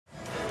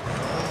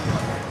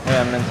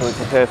Yeah, I'm mentally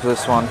prepared for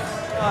this one.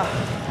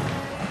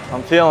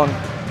 I'm feeling.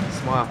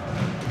 Smile.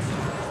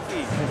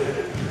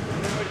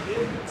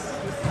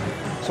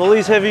 So all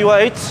these heavy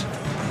weights,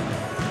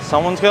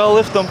 someone's got to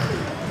lift them.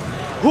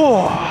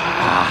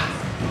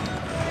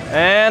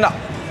 And up.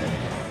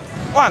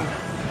 1.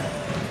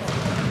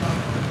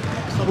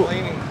 Stop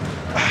leaning.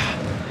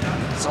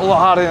 It's a lot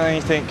harder than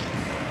you think.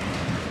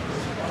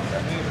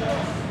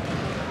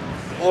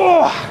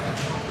 Oh.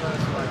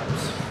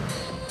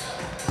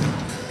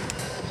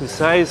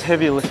 Today's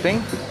heavy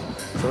lifting,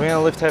 so we're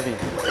gonna lift heavy.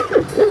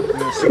 We're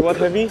gonna squat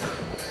heavy,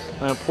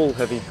 we're gonna pull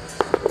heavy.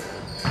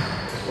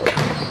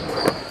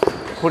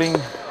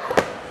 Putting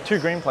 2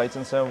 green plates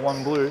instead of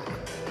 1 blue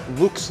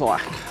looks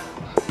like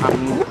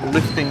I'm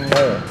lifting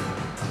more,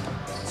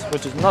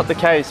 which is not the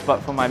case,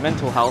 but for my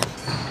mental health,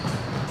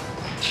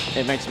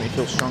 it makes me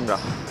feel stronger.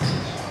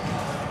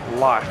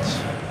 Light.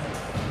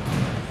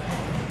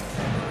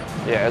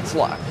 Yeah, it's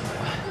light.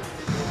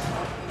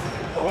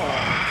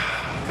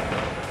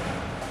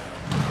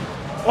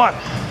 One.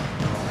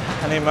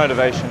 I need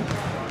motivation.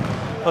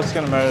 What's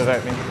gonna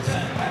motivate me?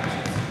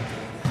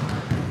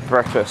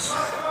 Breakfast.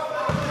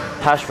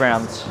 Hash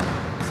browns.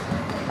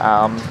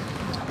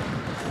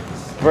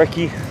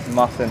 Brekkie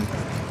muffin.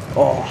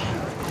 Oh.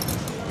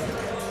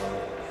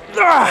 Oh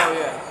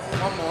yeah.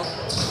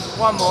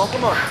 One more,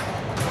 come on.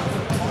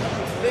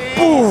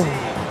 Ooh.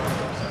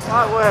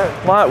 Light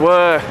work. Light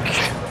work.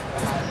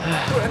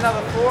 Put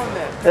another 4 in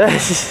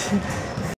there.